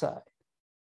 last side.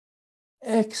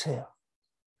 Exhale.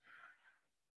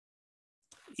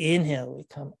 Inhale, we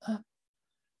come up.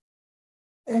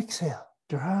 Exhale,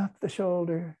 drop the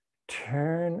shoulder,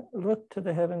 turn, look to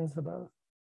the heavens above.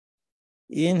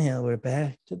 Inhale, we're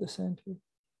back to the center.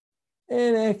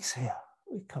 And exhale,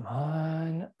 we come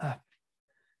on up.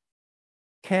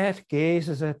 Cat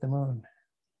gazes at the moon.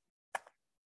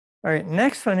 All right,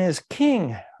 next one is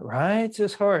king rides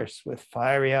his horse with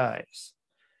fiery eyes.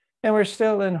 And we're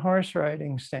still in horse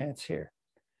riding stance here.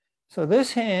 So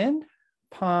this hand,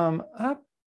 palm up,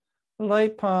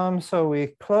 light palm. So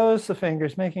we close the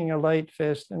fingers, making a light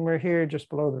fist, and we're here just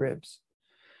below the ribs.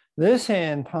 This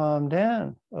hand, palm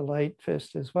down, a light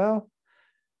fist as well.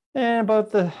 And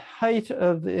about the height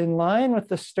of, in line with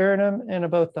the sternum and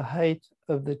about the height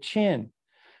of the chin.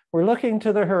 We're looking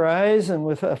to the horizon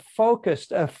with a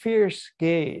focused, a fierce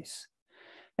gaze.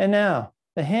 And now,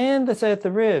 the hand that's at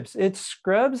the ribs, it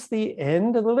scrubs the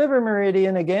end of the liver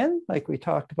meridian again, like we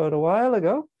talked about a while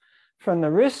ago, from the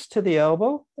wrist to the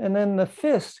elbow, and then the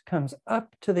fist comes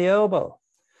up to the elbow,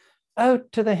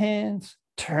 out to the hands,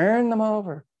 turn them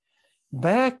over,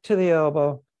 back to the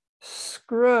elbow,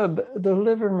 scrub the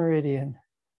liver meridian.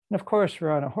 And of course,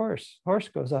 we're on a horse. Horse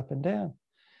goes up and down.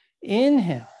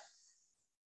 Inhale.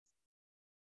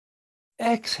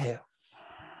 Exhale.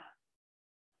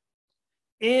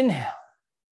 Inhale.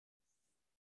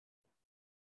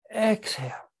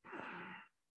 Exhale.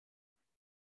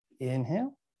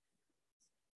 Inhale.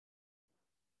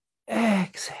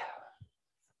 Exhale.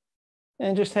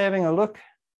 And just having a look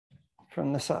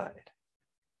from the side.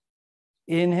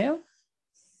 Inhale.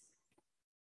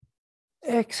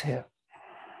 Exhale.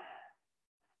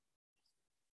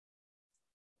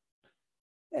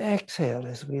 Exhale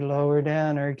as we lower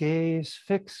down, our gaze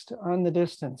fixed on the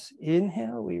distance.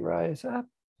 Inhale, we rise up.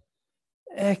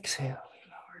 Exhale.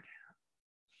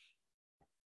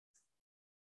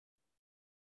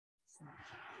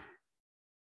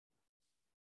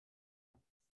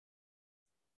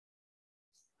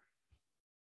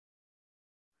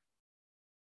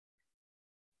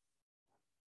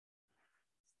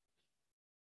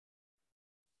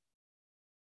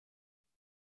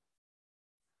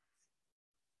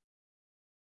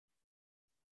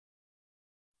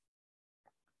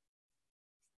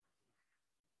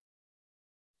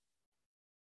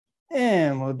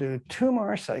 And we'll do 2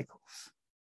 more cycles.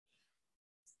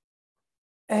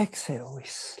 Exhale, we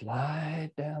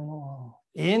slide down the wall.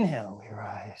 Inhale, we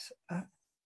rise up.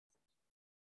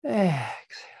 Exhale.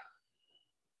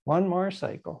 1 more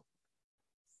cycle.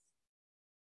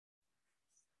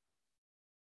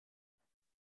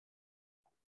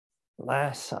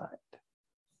 Last side.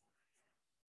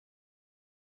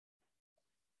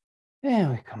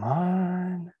 And we come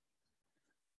on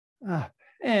up.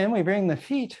 And we bring the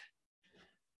feet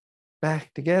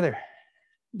back together.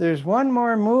 There's one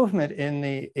more movement in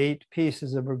the 8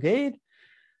 pieces of Brocade,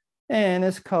 and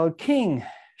it's called King,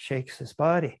 shakes his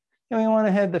body. And we want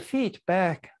to have the feet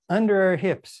back under our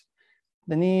hips,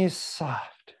 the knees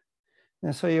soft.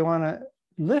 And so you want to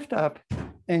lift up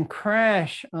and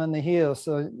crash on the heels.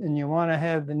 And you want to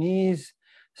have the knees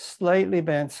slightly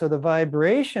bent. So the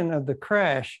vibration of the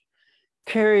crash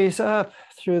carries up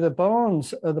through the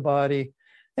bones of the body.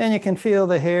 And you can feel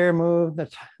the hair move,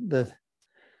 the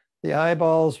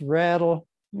eyeballs rattle,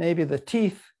 maybe the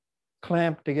teeth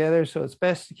clamp together. So it's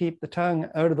best to keep the tongue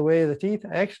out of the way of the teeth.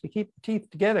 Actually keep the teeth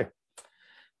together.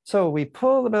 So we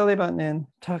pull the belly button in,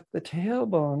 tuck the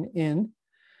tailbone in,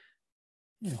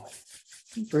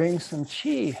 bring some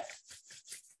chi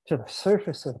to the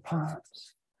surface of the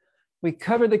palms. We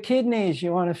cover the kidneys.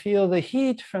 You want to feel the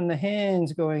heat from the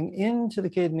hands going into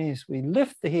the kidneys. We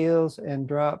lift the heels and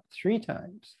drop 3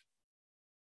 times.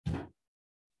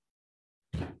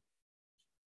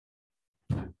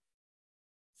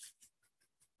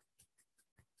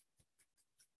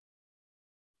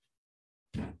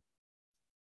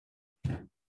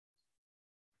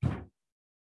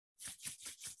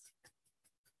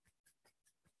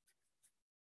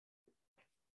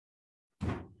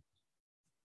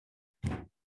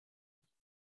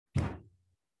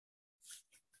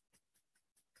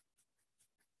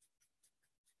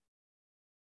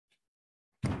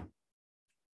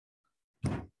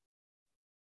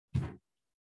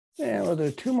 And we'll do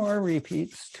 2 more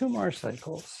repeats, 2 more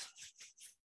cycles.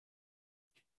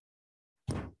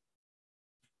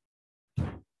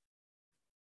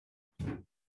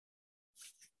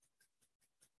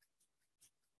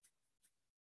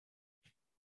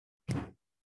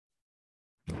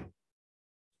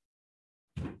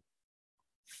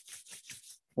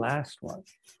 Last one.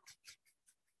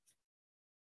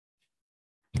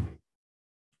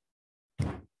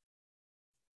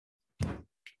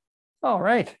 All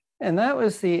right. And that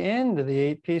was the end of the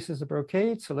 8 pieces of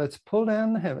Brocade. So let's pull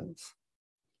down the heavens.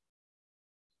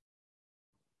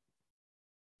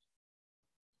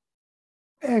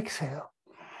 Exhale.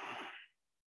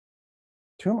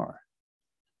 2 more.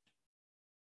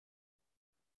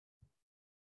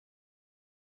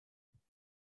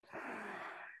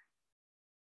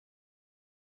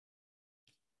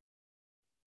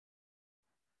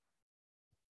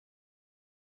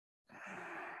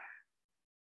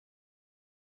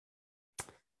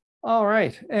 All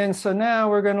right. And so now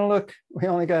we're going to look, we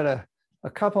only got a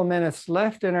couple minutes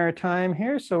left in our time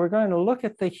here. So we're going to look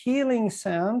at the healing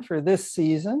sound for this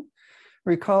season.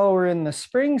 Recall we're in the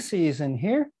spring season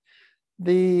here.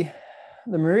 The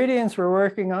meridians we're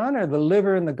working on are the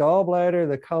liver and the gallbladder.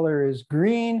 The color is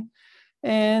green.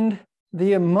 And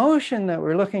the emotion that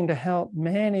we're looking to help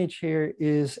manage here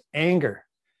is anger.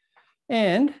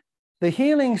 And the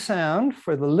healing sound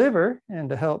for the liver and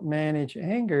to help manage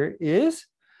anger is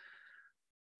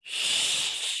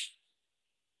shh.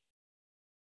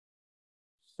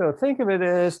 So think of it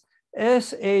as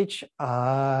S-H-I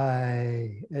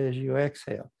as you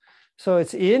exhale. So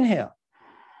it's inhale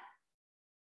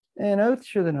and out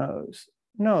through the nose.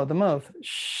 No, the mouth.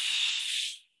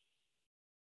 Shh.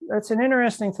 That's an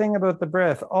interesting thing about the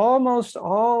breath. Almost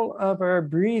all of our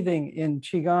breathing in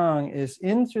Qigong is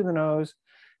in through the nose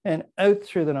and out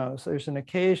through the nose. There's an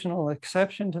occasional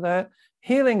exception to that.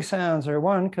 Healing sounds are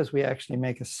one because we actually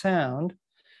make a sound.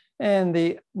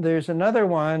 And there's another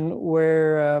one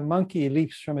where a monkey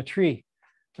leaps from a tree.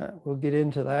 We'll get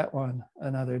into that one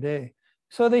another day.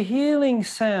 So the healing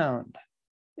sound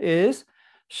is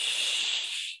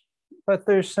shh, but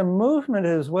there's some movement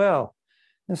as well.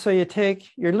 And so you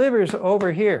take your liver's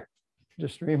over here.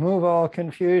 Just remove all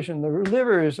confusion. The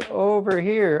liver is over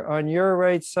here on your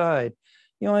right side.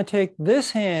 You want to take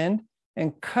this hand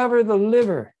and cover the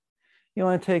liver. You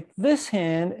want to take this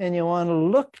hand and you want to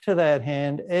look to that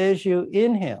hand as you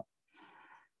inhale.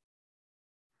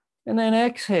 And then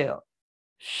exhale.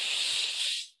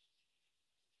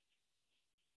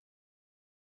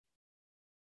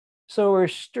 So we're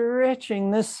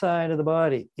stretching this side of the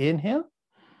body. Inhale.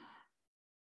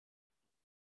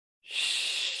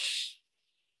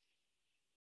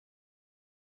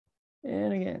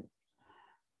 And again.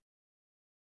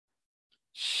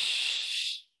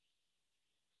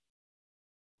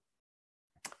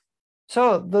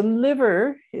 So the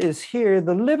liver is here.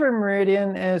 The liver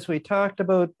meridian, as we talked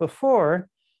about before,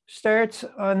 starts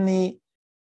on the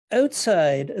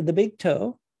outside of the big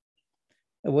toe,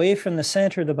 away from the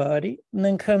center of the body, and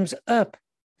then comes up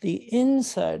the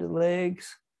inside of the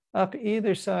legs, up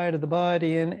either side of the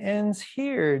body, and ends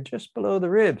here, just below the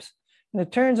ribs. And it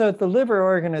turns out the liver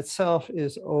organ itself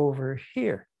is over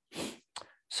here.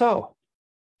 So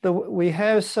we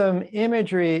have some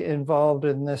imagery involved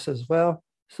in this as well.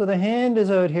 So the hand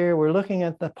is out here, we're looking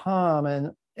at the palm,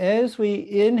 and as we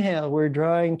inhale, we're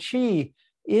drawing chi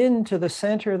into the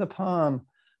center of the palm,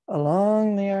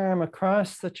 along the arm,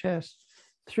 across the chest,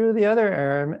 through the other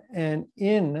arm, and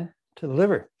in to the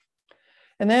liver.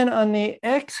 And then on the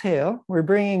exhale, we're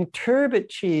bringing turbid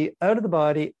chi out of the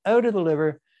body, out of the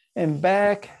liver, and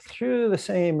back through the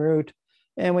same route.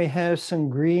 And we have some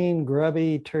green,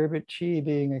 grubby, turbid chi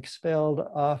being expelled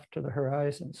off to the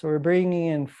horizon. So we're bringing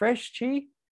in fresh chi,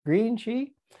 green chi,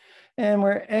 and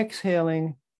we're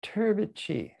exhaling turbid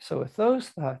chi. So with those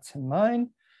thoughts in mind,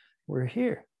 we're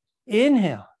here.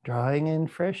 Inhale, drawing in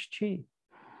fresh chi.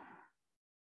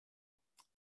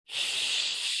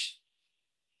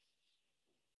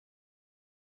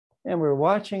 And we're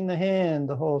watching the hand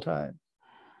the whole time.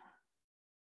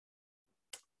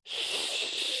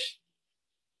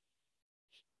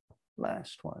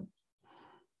 Last one.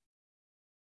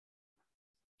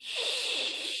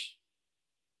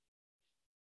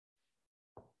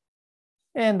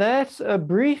 And that's a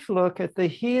brief look at the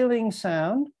healing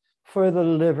sound for the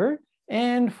liver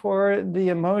and for the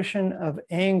emotion of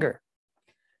anger.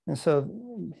 And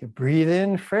so you breathe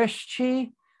in fresh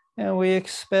chi and we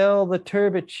expel the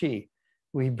turbid chi.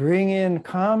 We bring in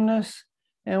calmness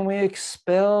and we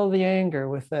expel the anger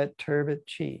with that turbid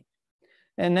chi.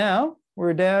 And now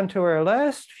we're down to our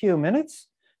last few minutes.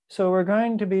 So we're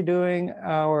going to be doing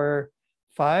our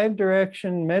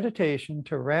 5-direction meditation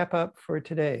to wrap up for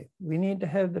today. We need to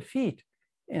have the feet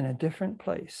in a different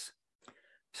place.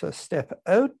 So step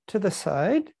out to the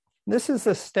side. This is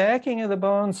the stacking of the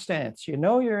bone stance. You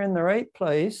know you're in the right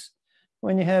place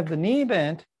when you have the knee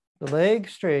bent, the leg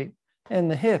straight, and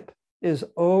the hip is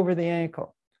over the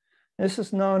ankle. This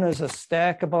is known as a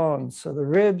stack of bones. So the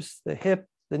ribs, the hip,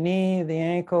 the knee, the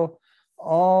ankle,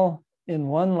 all in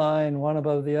one line, one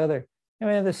above the other. And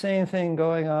we have the same thing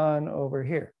going on over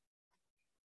here.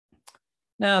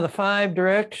 Now the 5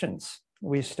 directions,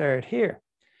 we start here.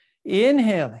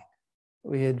 Inhaling,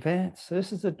 we advance.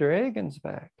 This is the dragon's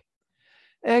back.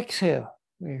 Exhale,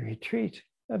 we retreat,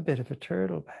 a bit of a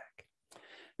turtle back.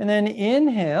 And then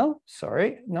inhale,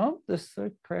 this is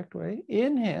the correct way.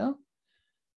 Inhale,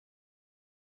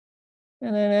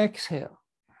 and then exhale.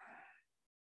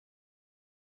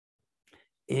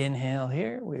 Inhale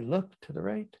here, we look to the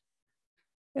right.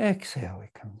 Exhale, we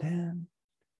come down.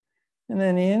 And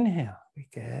then inhale, we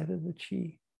gather the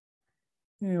chi.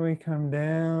 And we come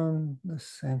down the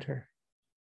center.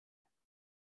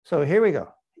 So here we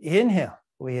go. Inhale,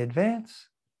 we advance.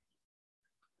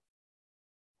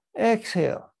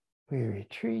 Exhale, we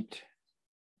retreat.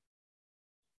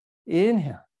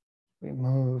 Inhale, we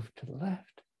move to the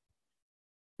left.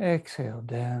 Exhale,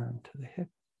 down to the hip.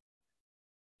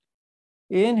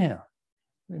 Inhale,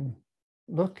 we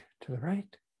look to the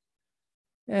right.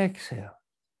 Exhale,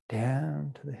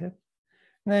 down to the hip.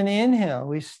 And then inhale,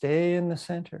 we stay in the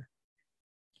center.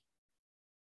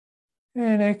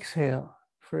 And exhale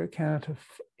for a count of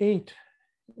 8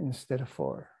 instead of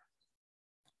 4.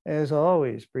 As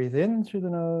always, breathe in through the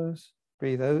nose,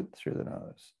 breathe out through the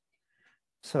nose.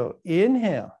 So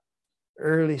inhale,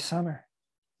 early summer.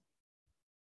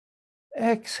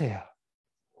 Exhale,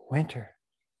 winter.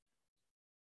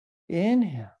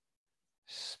 Inhale,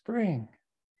 spring.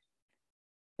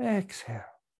 Exhale.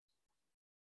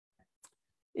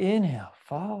 Inhale,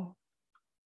 fall.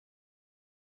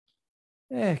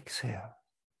 Exhale.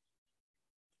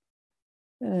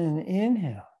 And then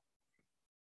inhale.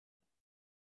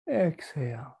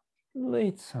 Exhale,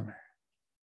 late summer.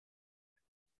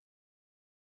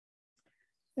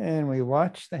 And we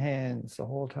watch the hands the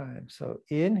whole time. So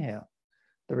inhale,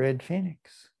 the red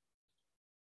phoenix.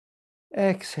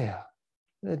 Exhale,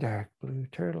 the dark blue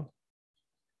turtle.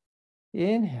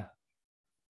 Inhale,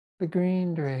 the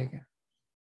green dragon.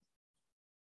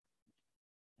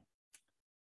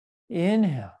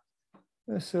 Inhale,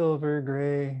 the silver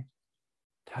gray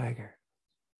tiger.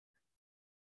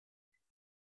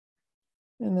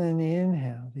 And then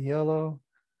inhale, the yellow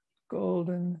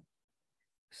golden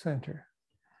center.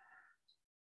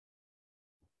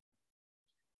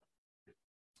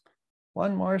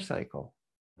 One more cycle.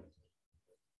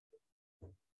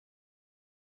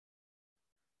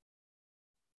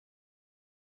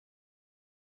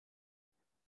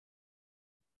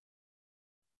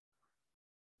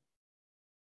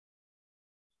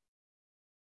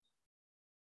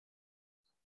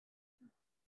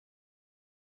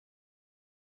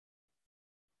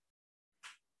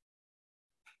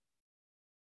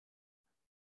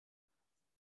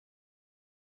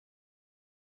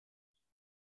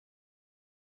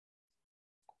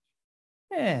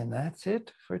 And that's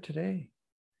it for today.